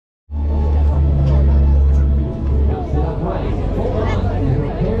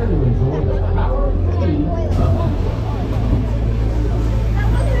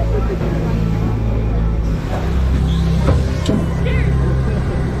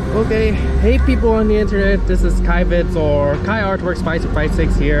Okay, hey people on the internet, this is KaiVids or Kai Artworks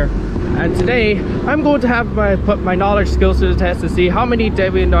 556 here, and today I'm going to have put my knowledge skills to the test to see how many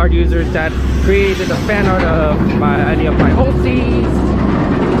DeviantArt users that created a fan art of any of my OCs.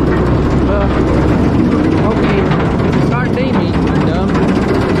 Okay, start naming them.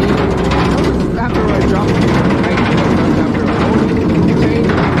 After I drop it, after a change,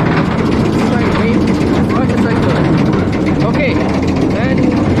 try to name as much as I could. Okay, and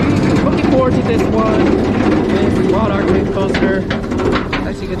looking forward to this one. This SeaWorld Dive Coaster.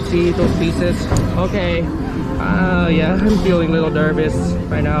 As you can see, those pieces. Okay. Yeah, I'm feeling a little nervous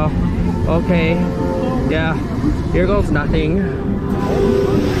right now. Okay. Yeah. Here goes nothing.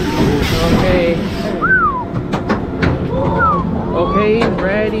 Okay. Okay,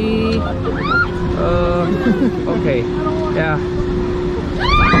 ready. Okay. Yeah.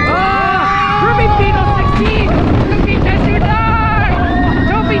 Ah! Ruby Beetle 16! Ruby Beetle 9!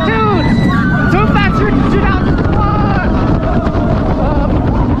 Don't be tuned! Too fast for 2001!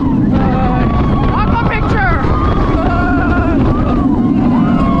 Aqua picture!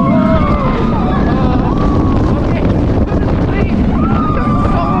 Okay.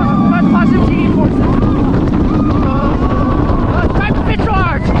 So much positivity forces. Time to picture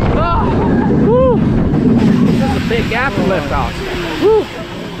art! Woo! That's a big gap left out. Woo!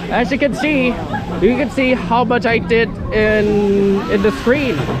 As you can see how much I did in the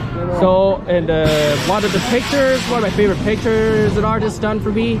screen. So in one of my favorite pictures an artist done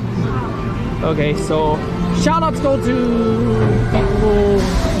for me. Okay, so shout outs go to people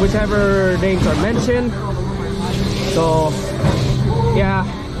whichever names are mentioned. So yeah,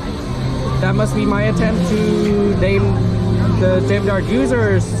 that must be my attempt to name the DeviantArt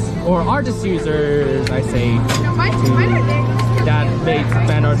users or artist users, I say, that made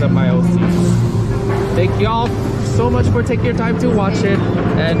fan art of my OCs. Thank y'all so much for taking your time to watch it,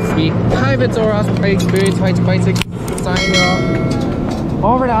 and speak KaiVids or my experience 556 signing off.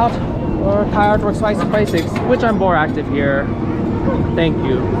 Over and out, or Kai Artworks 556, which I'm more active here. Thank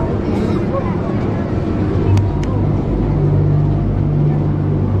you.